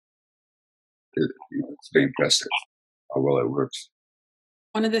it's very impressive how well it works.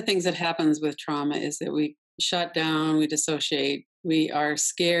 One of the things that happens with trauma is that we shut down, we dissociate, we are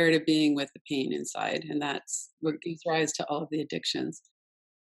scared of being with the pain inside, and that's what gives rise to all of the addictions.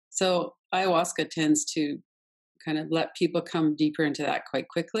 So ayahuasca tends to kind of let people come deeper into that quite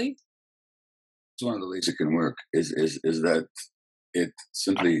quickly. It's one of the ways it can work is that it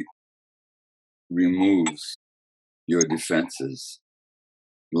simply removes your defenses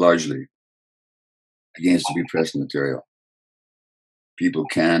largely against the repressed material. People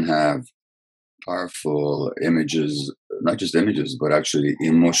can have powerful images, not just images, but actually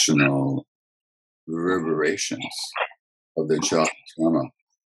emotional reverberations of their childhood trauma,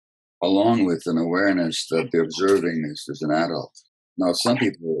 along with an awareness that they're observing this as an adult. Now, some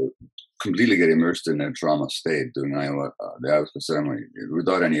people completely get immersed in their trauma state during the ayahuasca ceremony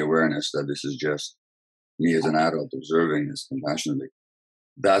without any awareness that this is just me as an adult observing this compassionately.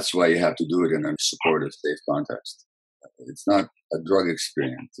 That's why you have to do it in a supportive, safe context. It's not a drug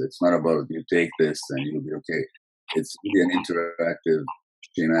experience. It's not about you take this and you'll be okay. It's really an interactive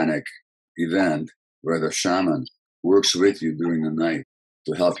shamanic event where the shaman works with you during the night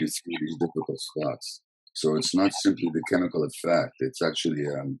to help you through these difficult spots. So it's not simply the chemical effect, it's actually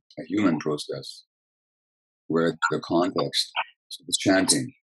a human process where the context, so the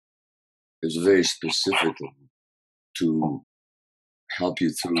chanting, is very specifically to help you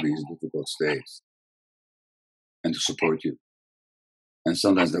through these difficult states and to support you. And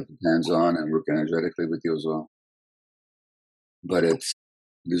sometimes they put hands on and work energetically with you as well. But it's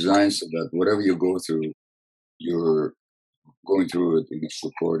designed so that whatever you go through, you're going through it in a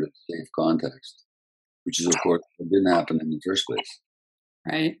supportive, safe context, which is, of course, what didn't happen in the first place.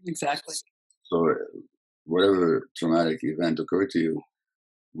 Right, exactly. So, whatever traumatic event occurred to you,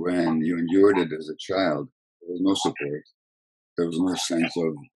 when you endured it as a child, there was no support. There was no sense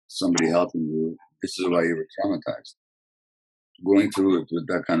of somebody helping you. This is why you were traumatized. Going through it with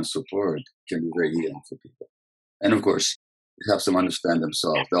that kind of support can be very healing for people. And of course, it helps them understand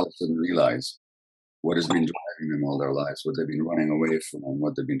themselves. They all of a sudden realize what has been driving them all their lives, what they've been running away from,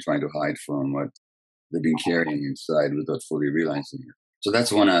 what they've been trying to hide from, what they've been carrying inside without fully realizing it. So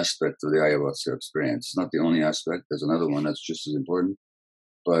that's one aspect of the ayahuasca experience. It's not the only aspect. There's another one that's just as important.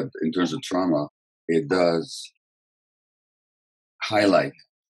 But in terms of trauma, it does highlight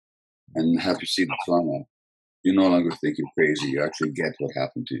and have you see the trauma. You no longer think you're crazy. You actually get what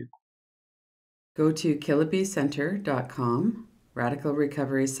happened to you. Go to kilibicenter.com, Radical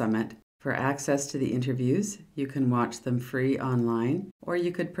Recovery Summit, for access to the interviews. You can watch them free online, or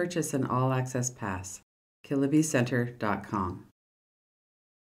you could purchase an all-access pass. kilibicenter.com.